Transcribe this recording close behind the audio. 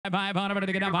Five hundred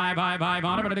to get up high, five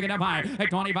hundred to get up high. A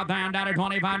 25 pound dollar,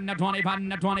 25,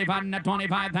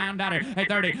 25 pound dollar. A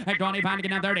 30, a 25 to get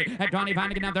down 30, a 25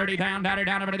 to get down 30 pound dollar,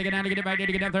 down over to get down to get back to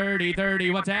get down 30, 30.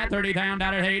 What's that? 30 pound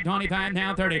dollar, hey, 25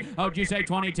 now 30. Oh, did you say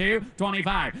 22?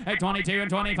 25, a 22 and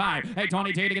 25, a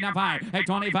 22 to get down 5, a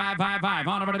 25, 5,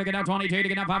 on over to get down 22 to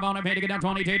get down 5, on over to get down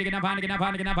 22 to get down 5, to get down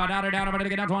 5, to get down 5 dollar, down over to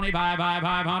get down 25,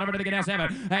 5, on over to get down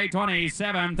 7, a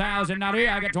 27,000 dollar here.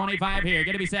 I got 25 here.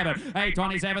 Get to be 7, a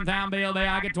 27,000 bill there.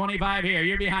 I get 25 here.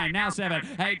 You're behind. Now 7.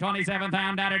 Hey, 27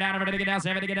 pound down over to get down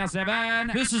 7 to get down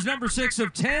 7. This is number 6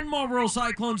 of 10 Marlboro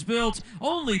Cyclones built.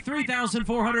 Only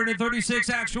 3,436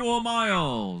 actual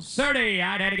miles. 30.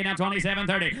 I'd had to get down 27,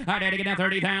 30. I'd had to get down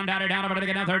 30 pound down over to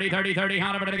get down 30, 30, 30.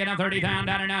 On over to get down 30 pound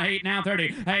down now 8 now 30.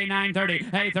 Hey, 9, 30.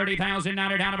 Hey, 30,000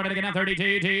 down over to get down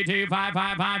 32, 2, 2, 5,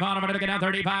 5, 5. On over to get down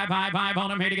 35, 5, 5.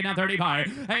 On him here to get down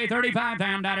 35. Hey, 35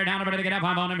 pound down over to get down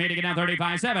 5. On him here to get down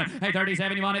 35, 7. Hey,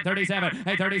 37. You want it? 37.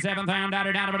 Hey, 37 pound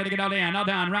down over to get all in. All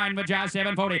done. Riding with Josh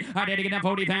 740. I did to get down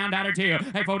 40 pound down 2.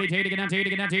 Hey, 42 to get down 2 to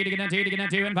get down 2 to get down 2 to get down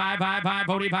 2 and 5, 5, 5,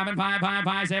 45 and 5, 5,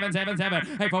 5, 7, 7,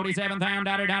 7. Hey, 47 pound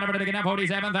down over to get down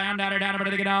 47 pound down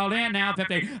over to get all in. Now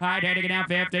 50. I did to get down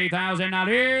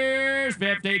 $50,000.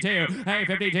 52. Hey,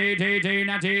 52, 2, 2,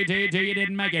 now 2, 2, 2. You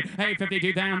didn't make it. Hey,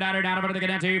 52 pound down over to get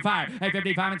down 2, 5. Hey,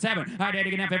 55 and 7. I did to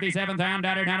get down 57 pound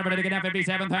down over to get down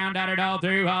 57 pound all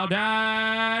through. All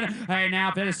done. Hey,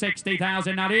 now for the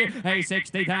 60,000 out here. Hey,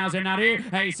 60,000 out here.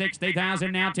 Hey,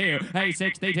 60,000 now 2. Hey,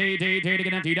 62, 2, 2 to get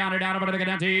down 2 down over to get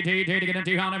down 2, 2, 2 to get down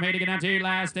 2 on him. Hey, to get down 2.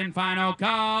 Last and final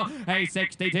call. Hey,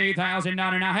 $62,000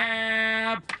 now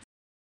half.